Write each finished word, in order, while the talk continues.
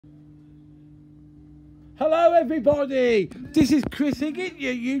Hello everybody, this is Chris Higgett,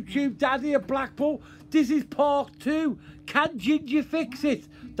 your YouTube daddy of Blackpool. This is part 2. Can Ginger fix it?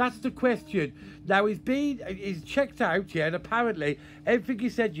 That's the question. Now he's checked out, yeah, and apparently everything he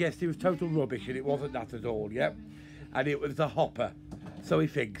said yesterday was total rubbish, and it wasn't that at all, yeah. And it was the hopper, so he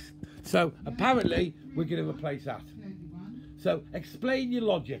thinks. So apparently we're going to replace that. So explain your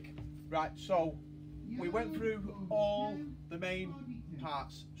logic. Right, so we went through all the main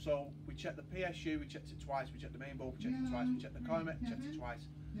parts. So we checked the PSU, we checked it twice, we checked the main bulb, we checked it twice, we checked the coimet, checked it twice.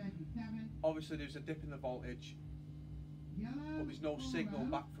 Obviously there's a dip in the voltage, but there's no signal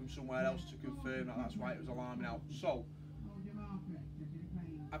back from somewhere else to confirm that that's why it was alarming out. So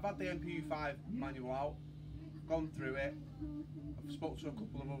I've had the MPU5 manual out, gone through it, I've spoken to a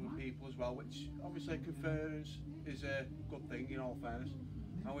couple of other people as well, which obviously confirms is a good thing in all fairness,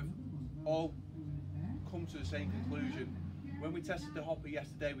 and we've all come to the same conclusion. When we tested the hopper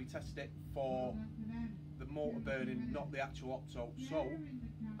yesterday, we tested it for the motor burning, not the actual opto. So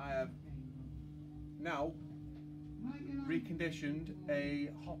I have now reconditioned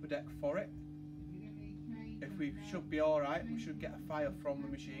a hopper deck for it. If we should be alright, we should get a fire from the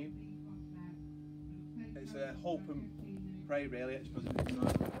machine. It's a hope and pray really.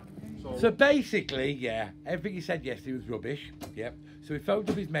 So basically, yeah, everything he said yesterday was rubbish. Yep. So he phoned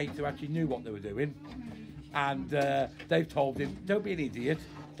up his mates who actually knew what they were doing, and they've told him, "Don't be an idiot.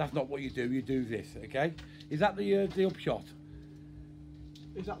 That's not what you do. You do this." Okay? Is that the upshot?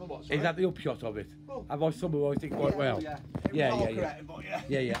 Is that the what? Sorry? Is that the upshot of it? Well, Have I summarised it quite well? Yeah.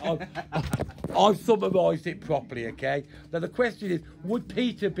 I've summarised it properly. Okay. Now the question is, would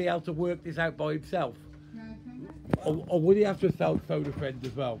Peter be able to work this out by himself, or would he have to phone a friend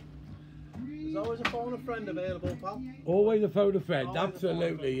as well? There's always a phone a friend available, pal. Always a phone a friend. Always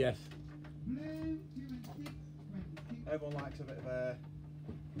Absolutely, yes. Everyone likes a bit of a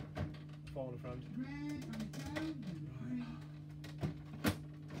phone a friend.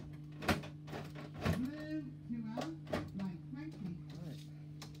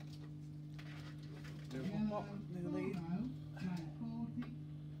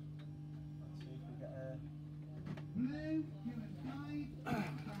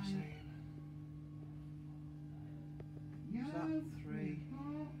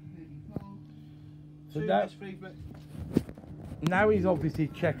 So now he's obviously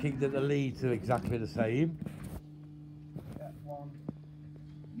checking that the leads are exactly the same. Yeah, 1.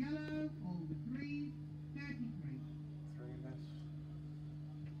 Yellow, all the green, 33. 3 miss.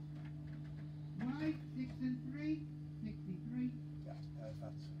 White, 6 and 3, 63. Yeah,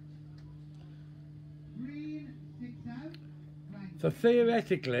 perfect. Green, 6 out. Blank. So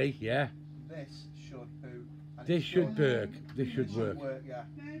theoretically, yeah, This should boot. And this it should work. This should work. Yeah.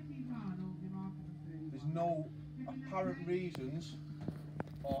 31, all the market. There's no apparent reasons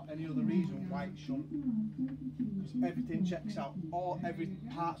or any other reason why it shouldn't, because everything checks out, or every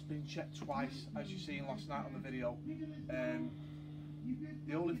part's been checked twice, as you seen last night on the video.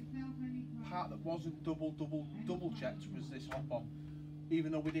 The only part that wasn't double checked was this hopper.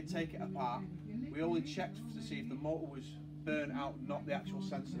 Even though we did take it apart, we only checked to see if the motor was burnt out, not the actual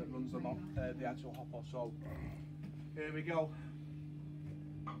sensor that runs the actual hopper. So here we go.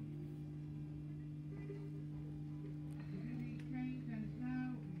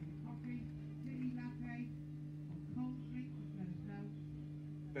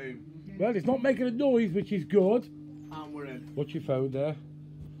 Boom. Well, it's not making a noise, which is good. And we're in. What's your phone there?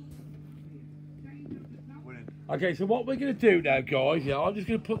 We're in. Okay, so what we're going to do now, guys, yeah, I'm just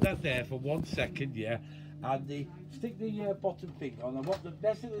going to put that there for 1 second, yeah, and stick the bottom finger on. And what the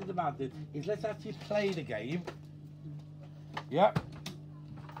best thing is demanded is let's actually play the game. Yep.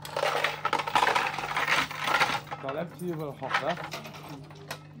 So I'll empty the little hopper.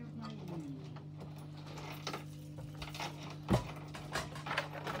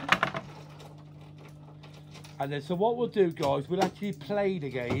 And then, so what we'll do, guys, we'll actually play the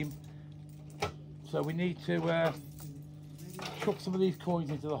game. So we need to chuck some of these coins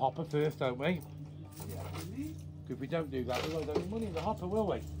into the hopper first, don't we? Yeah. If we don't do that, we won't have any money in the hopper, will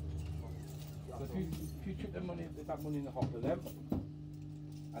we? So if you chuck that money in the hopper then,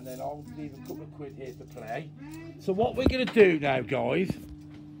 and then I'll leave a couple of quid here to play. So what we're going to do now, guys,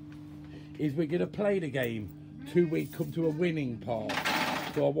 is we're going to play the game till we come to a winning part.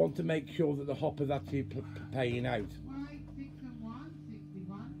 So I want to make sure that the hopper's actually paying out. White, 6 and 1,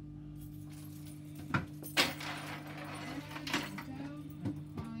 61.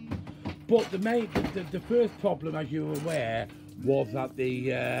 But the first problem, as you're aware, was that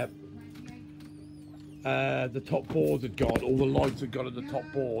the top board had gone, all the lights had gone on the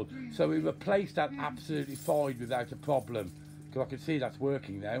top board. So we replaced that absolutely fine without a problem. Because I can see that's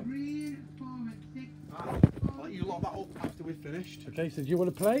working now. 3, 4, and 6. I'll let you lock that up after we've finished. Okay, so do you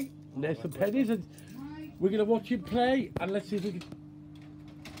want to play? There's some pennies, and we're going to watch him play, and let's see if we can...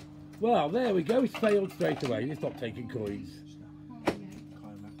 Well, there we go. It's failed straight away. It's not taking coins.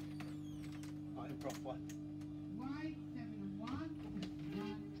 Not in properly. White, 7 and 1.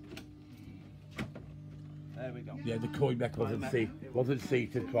 There we go. Yeah, the coin mech wasn't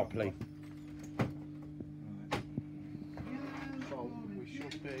seated properly. So we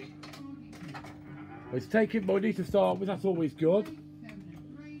should be. It's taking money to start with. That's always good. 7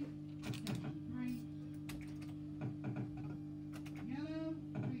 and 3. 7 and 3. Yellow,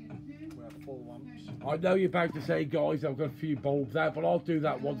 3 and 2. We have full lamps. I know you're about to say, guys, I've got a few bulbs out, but I'll do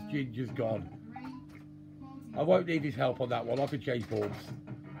that once Ginger's gone. 3, 40. I won't need his help on that one. I can change bulbs.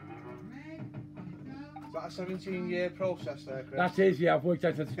 Red, on Is that a 17-year process there, Chris? That is, yeah. I've worked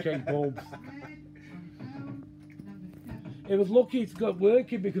out how to change bulbs. its own. Red, on its own. Number 7. It was lucky it's got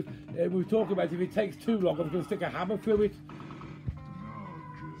working because we were talking about if it takes too long, I'm going to stick a hammer through it.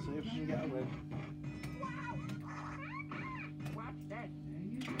 See if we can get a win.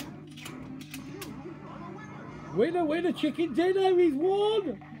 Winner, winner, chicken dinner. He's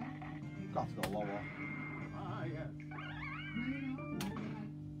won. Got to go lower.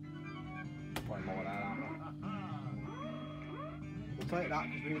 Quite lower there, aren't we? We'll take that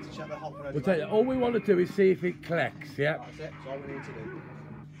because we need to check the hopper anyway. We'll tell you, all we want to do is see if it collects, yeah? That's it. That's all we need to do.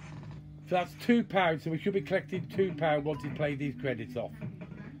 So that's £2, so we should be collecting £2 once he played these credits off.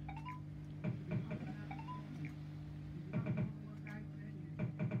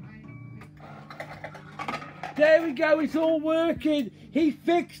 There we go, it's all working. He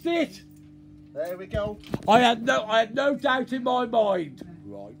fixed it. There we go. I had no doubt in my mind.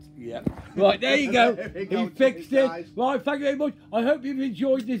 Right, yeah. Right, there you go. There we go, He fixed cheers, it. guys. Right, thank you very much. I hope you've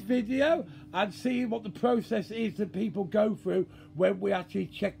enjoyed this video and seeing what the process is that people go through when we actually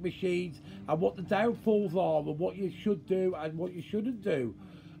check machines and what the downfalls are and what you should do and what you shouldn't do.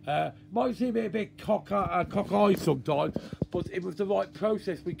 Might seem a bit cockeyed sometimes, but it was the right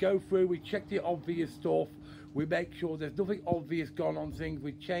process. We go through, we check the obvious stuff, we make sure there's nothing obvious gone on things,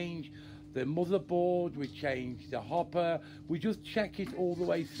 we change the motherboard, we change the hopper, we just check it all the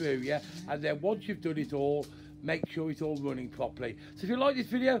way through, yeah? And then once you've done it all, make sure it's all running properly. So if you like this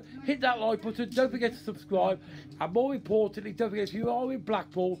video, hit that like button, don't forget to subscribe, and more importantly, don't forget if you are in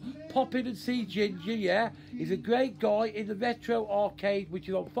Blackpool, pop in and see Ginger, yeah? He's a great guy in the Retro Arcade, which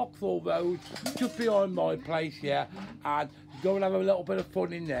is on Foxhall Road, just behind my place, yeah? And go and have a little bit of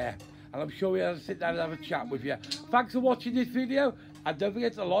fun in there. And I'm sure he'll sit down and have a chat with you. Thanks for watching this video, and don't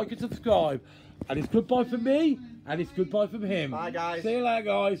forget to like and subscribe. And it's goodbye from me, and it's goodbye from him. Bye, guys. See you later,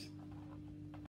 guys.